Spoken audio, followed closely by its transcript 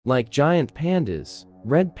Like giant pandas,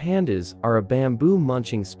 red pandas are a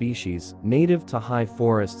bamboo-munching species native to high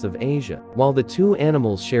forests of Asia. While the two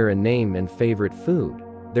animals share a name and favorite food,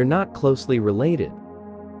 they're not closely related.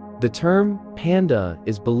 The term panda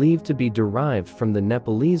is believed to be derived from the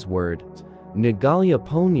Nepalese word Ngalia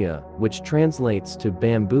ponya, which translates to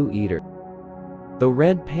bamboo eater. Though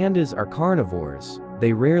red pandas are carnivores,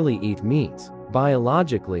 they rarely eat meat.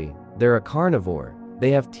 Biologically, they're a carnivore. They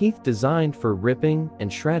have teeth designed for ripping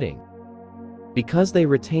and shredding. Because they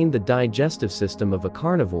retain the digestive system of a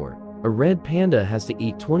carnivore, a red panda has to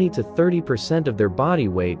eat 20 to 30% of their body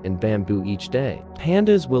weight in bamboo each day.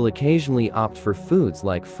 Pandas will occasionally opt for foods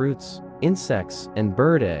like fruits, insects, and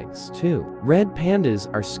bird eggs, too. Red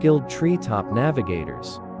pandas are skilled treetop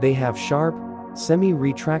navigators. They have sharp,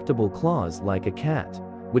 semi-retractable claws like a cat,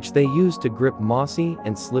 which they use to grip mossy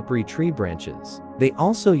and slippery tree branches. They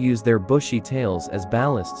also use their bushy tails as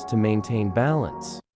ballasts to maintain balance.